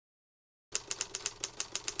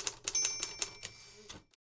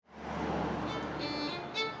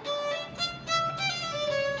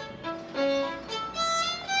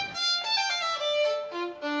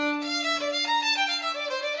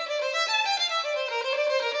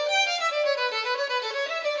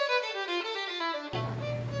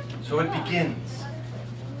So it begins.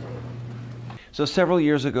 So several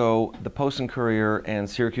years ago, the Post and Courier and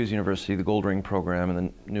Syracuse University, the Goldring program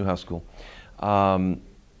and the Newhouse School,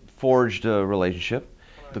 forged a relationship.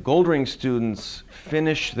 The Goldring students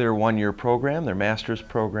finished their one-year program, their master's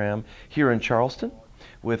program, here in Charleston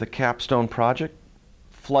with a capstone project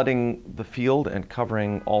flooding the field and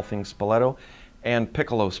covering all things Spoleto and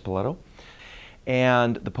Piccolo Spoleto.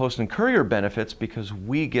 And the Post and Courier benefits because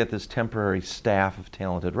we get this temporary staff of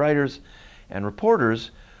talented writers and reporters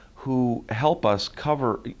who help us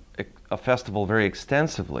cover a festival very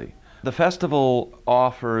extensively. The festival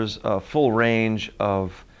offers a full range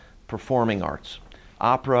of performing arts: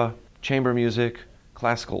 opera, chamber music,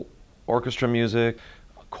 classical orchestra music,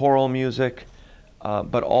 choral music,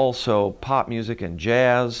 but also pop music and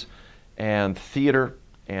jazz and theater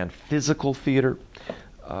and physical theater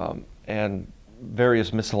and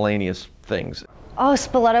various miscellaneous things. Oh,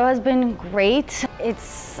 Spoleto has been great.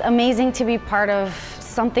 It's amazing to be part of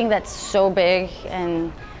something that's so big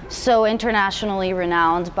and so internationally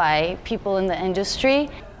renowned by people in the industry.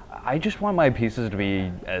 I just want my pieces to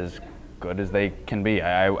be as good as they can be.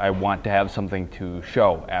 I want to have something to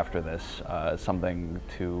show after this, something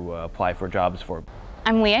to apply for jobs for.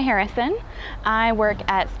 I'm Leah Harrison. I work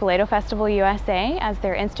at Spoleto Festival USA as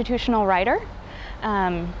their institutional writer.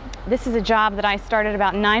 This is a job that I started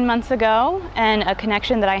about 9 months ago, and a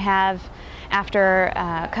connection that I have after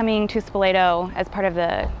coming to Spoleto as part of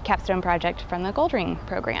the capstone project from the Goldring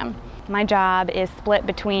program. My job is split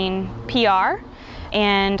between PR,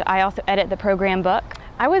 and I also edit the program book.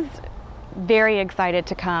 I was very excited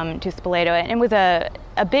to come to Spoleto, and it was a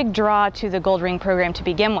big draw to the Goldring program to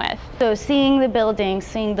begin with. So seeing the buildings,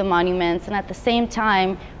 seeing the monuments, and at the same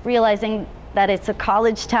time realizing that it's a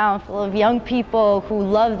college town full of young people who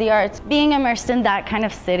love the arts. Being immersed in that kind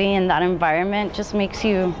of city and that environment just makes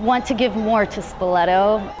you want to give more to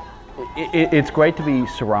Spoleto. It's great to be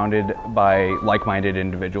surrounded by like-minded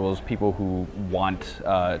individuals, people who want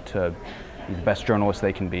to be the best journalists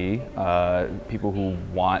they can be, people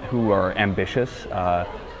who are ambitious,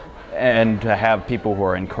 and to have people who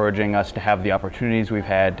are encouraging us to have the opportunities we've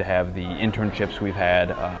had, to have the internships we've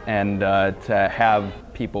had, and to have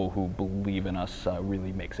people who believe in us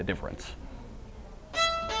really makes a difference.